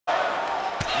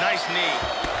nice knee.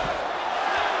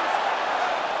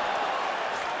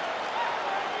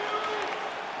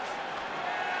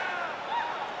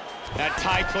 That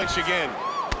tie clinch again.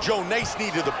 Joe, nice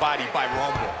knee to the body by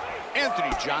Rumble.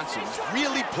 Anthony Johnson's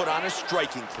really put on a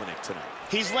striking clinic tonight.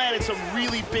 He's landed some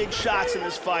really big shots in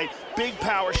this fight, big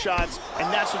power shots,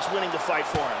 and that's what's winning the fight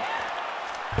for him.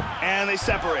 And they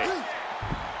separate.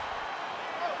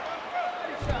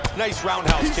 Nice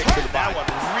roundhouse kick to the body. That one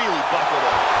really buckled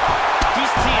up.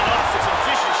 He's teeing up for some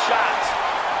vicious shots.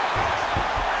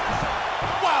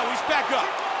 Wow, he's back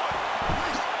up.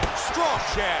 Strong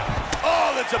jab.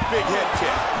 Oh, that's a big head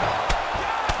kick.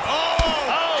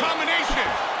 Oh, combination.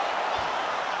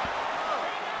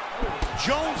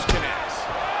 Jones connects.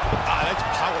 Ah, that's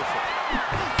powerful.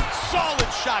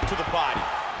 Solid shot to the body.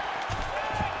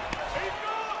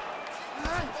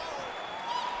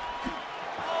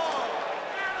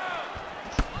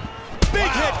 Big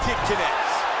head kick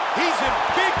connects. He's in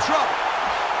big trouble.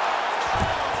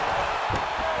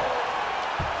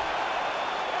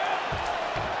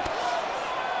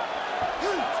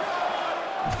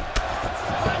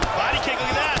 Body kick, look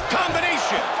at that.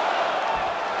 Combination.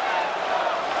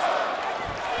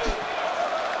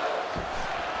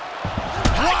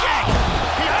 High kick.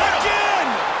 He hurt him.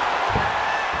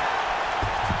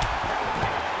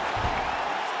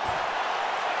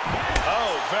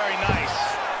 Oh, very nice.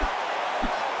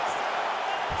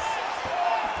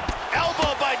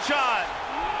 Elbow by John.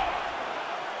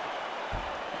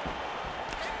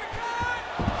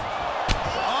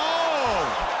 Oh.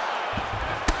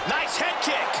 Nice head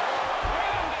kick.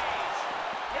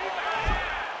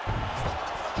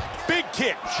 Big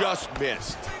kick just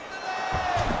missed.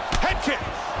 Head kick.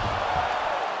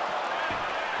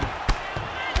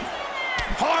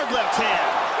 Hard left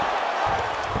hand.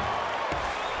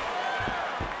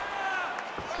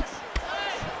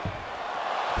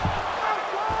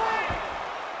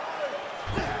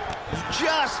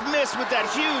 Just missed with that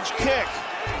huge kick.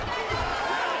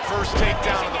 First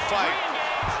takedown of the fight.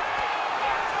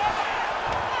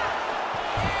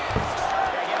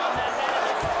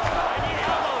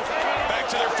 Back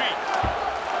to their feet.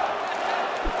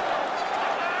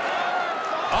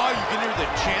 Oh, you can hear the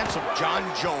chants of John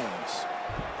Jones.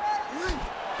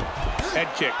 Head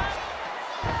kick.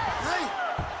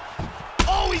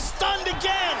 Oh, he's stunned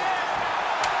again.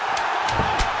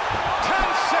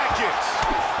 10 seconds.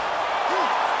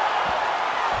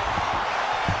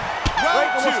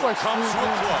 Round two comes to a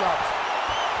close.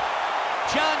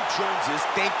 John Jones is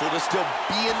thankful to still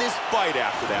be in this fight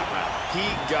after that round. He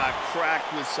got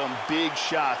cracked with some big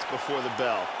shots before the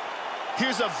bell.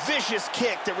 Here's a vicious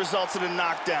kick that results in a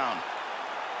knockdown.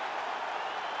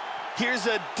 Here's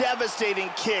a devastating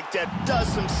kick that does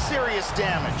some serious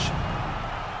damage.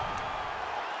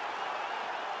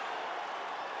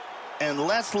 And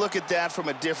let's look at that from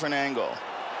a different angle.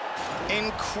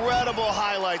 Incredible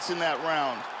highlights in that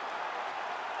round.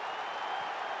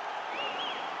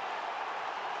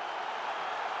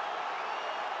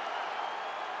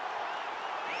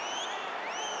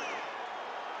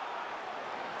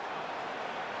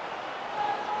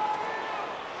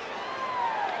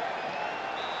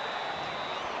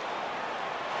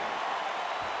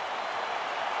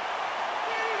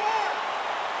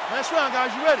 Last round,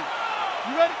 guys. You ready?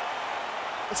 You ready?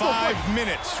 Let's go. 5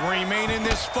 minutes remain in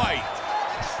this fight.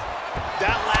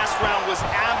 That last round was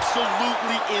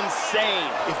absolutely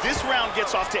insane. If this round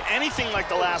gets off to anything like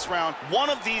the last round, one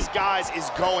of these guys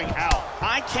is going out.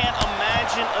 I can't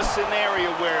imagine a scenario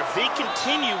where if they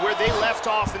continue where they left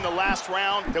off in the last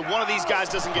round, that one of these guys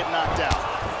doesn't get knocked out.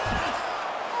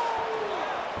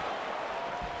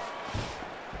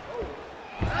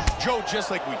 Joe, just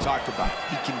like we talked about,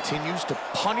 he continues to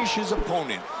punish his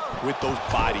opponent with those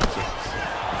body kicks.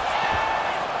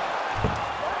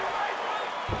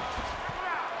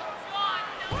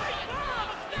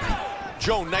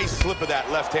 Joe, nice slip of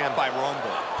that left hand by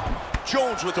Rumble.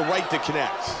 Jones with the right that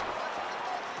connects.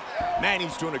 Man,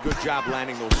 he's doing a good job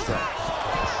landing those strikes.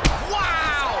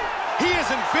 Wow! He is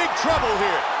in big trouble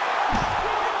here.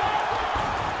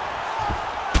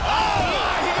 Oh,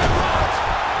 my, he runs!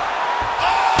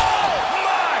 Oh,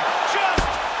 my! Just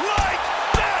like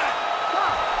that!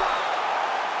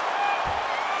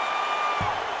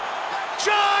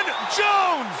 John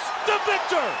Jones, the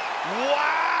victor!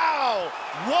 Wow!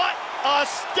 What a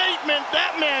statement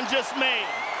that man just made.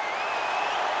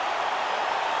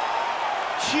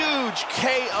 Huge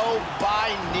KO by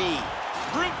knee.